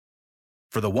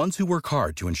For the ones who work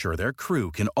hard to ensure their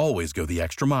crew can always go the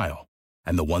extra mile,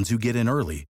 and the ones who get in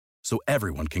early so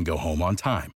everyone can go home on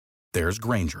time, there's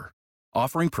Grainger,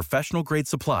 offering professional-grade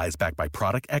supplies backed by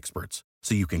product experts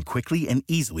so you can quickly and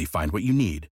easily find what you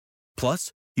need.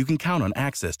 Plus, you can count on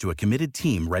access to a committed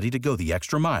team ready to go the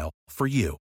extra mile for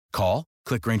you. Call,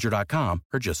 click Grainger.com,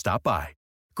 or just stop by.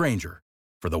 Grainger,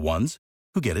 for the ones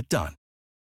who get it done.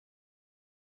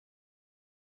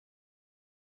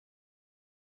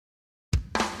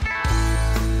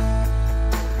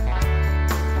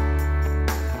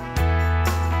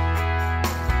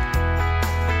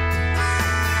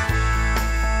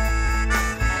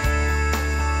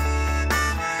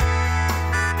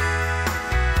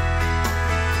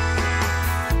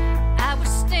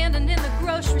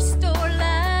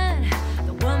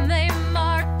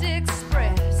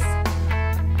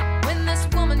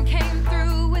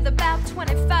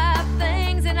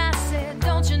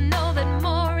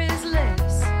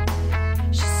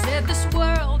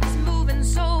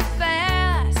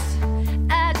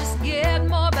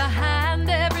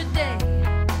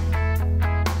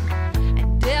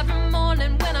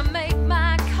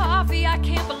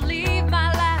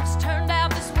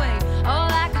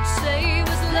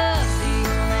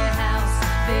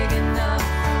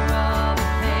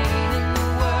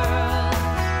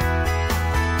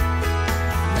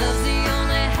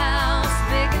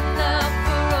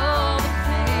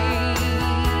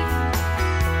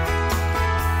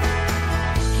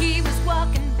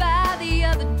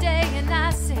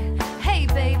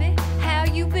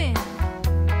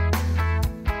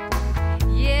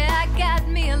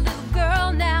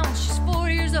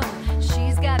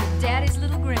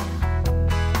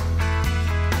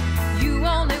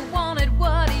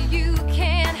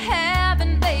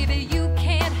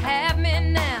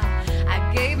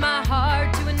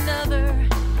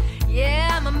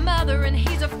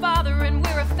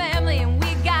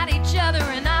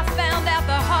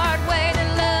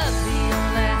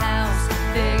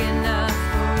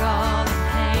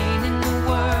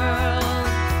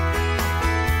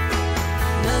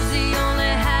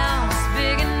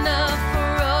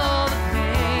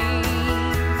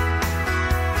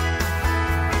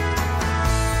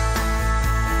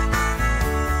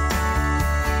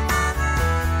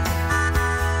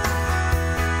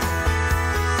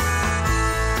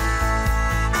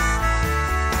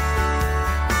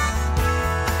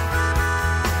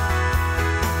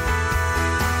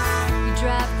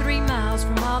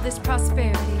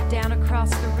 Prosperity down across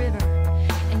the river,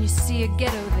 and you see a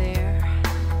ghetto there.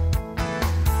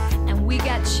 And we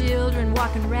got children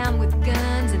walking around with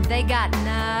guns, and they got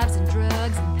knives and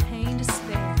drugs and pain to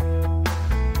spare.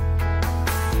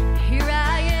 Here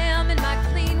I am in my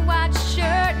clean white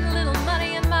shirt and a little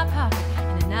money in my pocket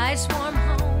and a nice warm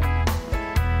home.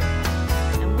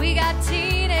 And we got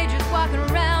teenagers walking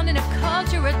around in a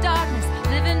culture of darkness,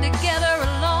 living together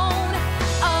alone.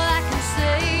 All I can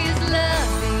say is love.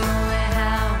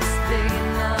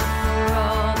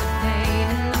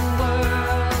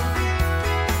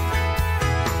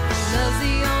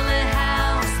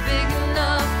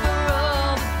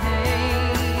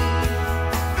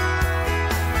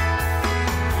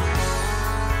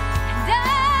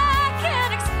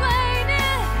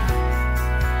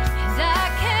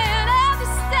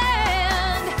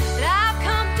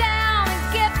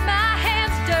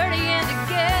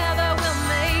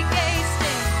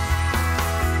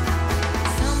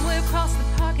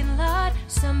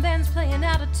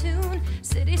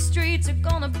 City streets are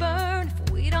gonna burn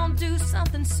if we don't do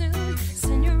something soon.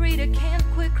 Senorita can't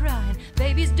quit crying.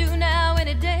 Babies do now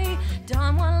any day.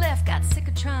 Don one left, got sick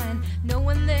of trying. No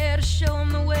one there to show him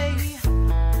the way.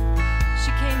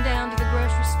 She came down to the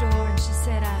grocery store and she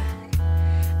said,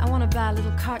 I want to buy a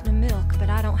little carton of milk, but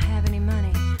I don't have any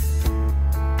money.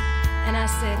 And I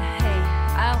said, hey,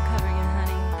 I'll cover you,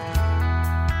 honey,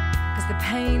 'cause the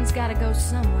pain's gotta go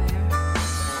somewhere.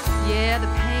 Yeah, the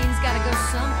pain's gotta go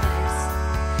someplace.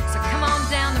 So come on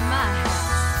down to my house.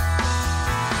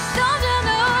 Don't you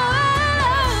know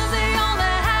love's the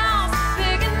only house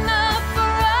big enough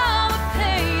for all the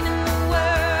pain in the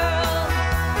world?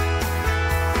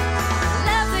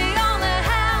 Love's the only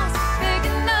house big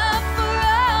enough for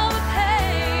all the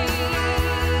pain.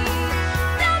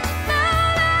 Don't you know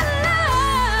that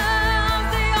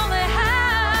love's the only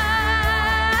house?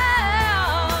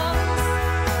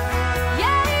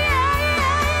 Yeah, yeah, yeah.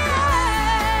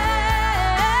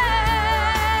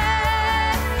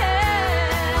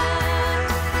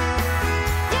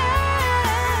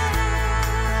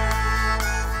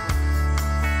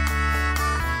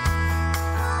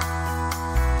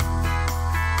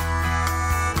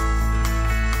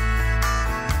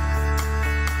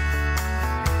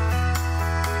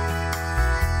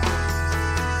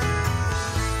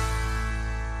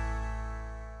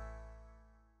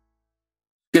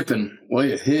 skipping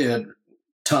way ahead,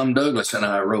 Tom Douglas and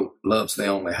I wrote Love's the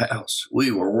Only House.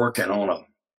 We were working on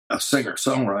a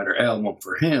singer-songwriter album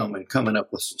for him and coming up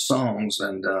with some songs.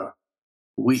 And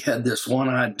we had this one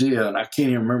idea, and I can't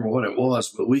even remember what it was,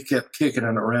 but we kept kicking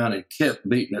it around and kept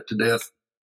beating it to death.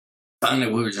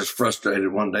 Finally, we were just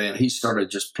frustrated one day, and he started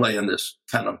just playing this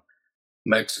kind of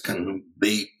Mexican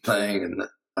beat thing. And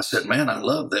I said, man, I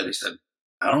love that. He said,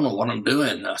 I don't know what I'm doing.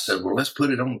 And I said, well, let's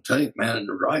put it on tape, man, and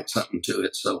write something to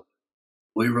it. So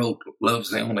we wrote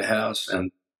Love's the Only House,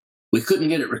 and we couldn't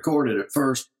get it recorded at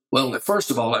first. Well,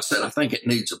 first of all, I said, I think it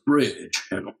needs a bridge,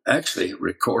 and actually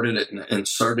recorded it and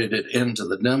inserted it into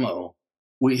the demo.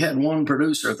 We had one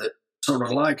producer that sort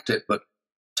of liked it, but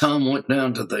Tom went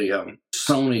down to the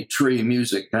Sony Tree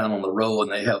Music down on the road,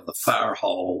 and they have the fire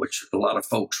hall, which a lot of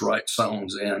folks write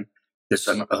songs in. It's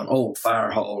an old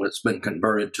fire hall that's been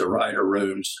converted to writer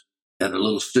rooms and a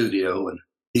little studio, and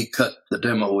he cut the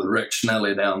demo with Rick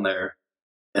Schnelly down there.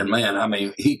 And man, I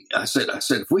mean, I said,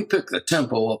 if we pick the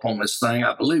tempo up on this thing,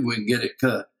 I believe we can get it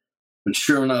cut. And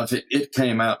sure enough, it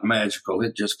came out magical.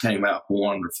 It just came out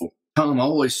wonderful. Tom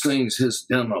always sings his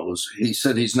demos. He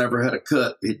said he's never had a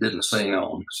cut he didn't sing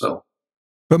on. So,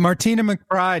 but Martina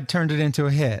McBride turned it into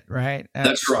a hit, right?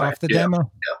 That's right. Off the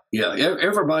demo. Yeah.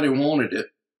 Everybody wanted it.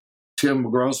 Tim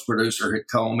McGraw's producer had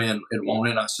called me and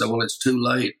wanted it. I said, well, it's too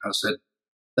late. I said,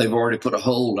 they've already put a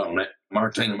hold on it.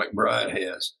 Martina McBride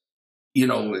has. You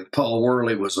know, Paul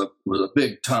Worley was a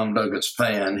big Tom Douglas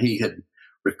fan. He had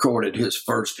recorded his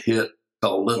first hit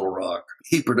called Little Rock.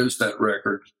 He produced that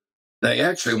record. They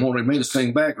actually wanted me to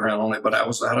sing background on it, but I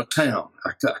was out of town.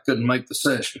 I couldn't make the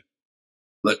session.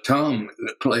 But Tom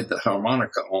played the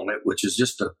harmonica on it, which is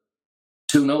just a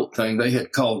two-note thing. They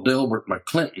had called Delbert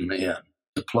McClinton in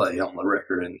to play on the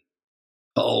record. And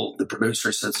Paul, the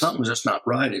producer, said, something's just not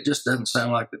right. It just doesn't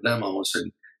sound like the demo. I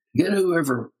said, get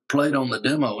whoever played on the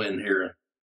demo in here.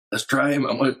 Let's try him.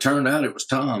 Well, it turned out it was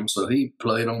Tom, so he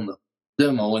played on the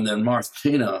demo, and then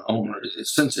Martina on it,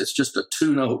 since it's just a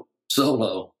two-note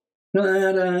solo. Da,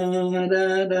 da,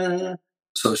 da, da.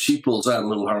 So she pulls out a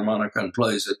little harmonica and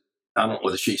plays it. I don't know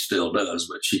whether she still does,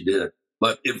 but she did.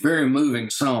 But a very moving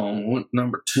song, went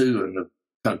number 2 in the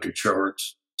country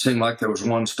charts. Seemed like there was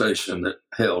one station that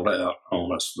held out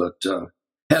on us, but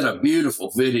had a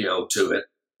beautiful video to it.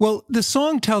 Well, the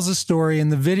song tells a story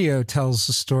and the video tells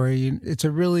a story. It's a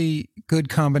really good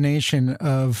combination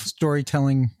of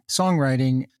storytelling,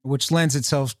 songwriting, which lends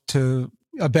itself to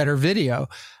a better video.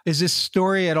 Is this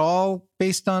story at all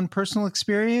based on personal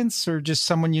experience or just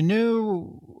someone you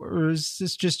knew? Or is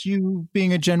this just you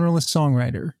being a generalist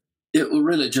songwriter? It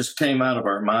really just came out of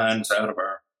our minds, out of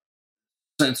our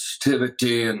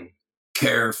sensitivity and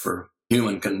care for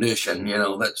human condition. You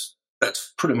know,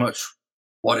 that's pretty much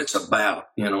what it's about.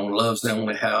 You know, love's the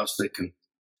only house that can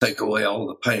take away all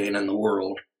the pain in the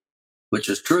world, which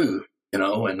is true, you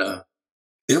know, and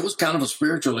it was kind of a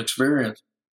spiritual experience.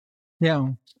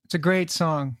 Yeah, it's a great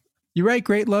song. You write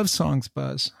great love songs,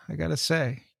 Buzz, I got to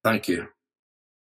say. Thank you.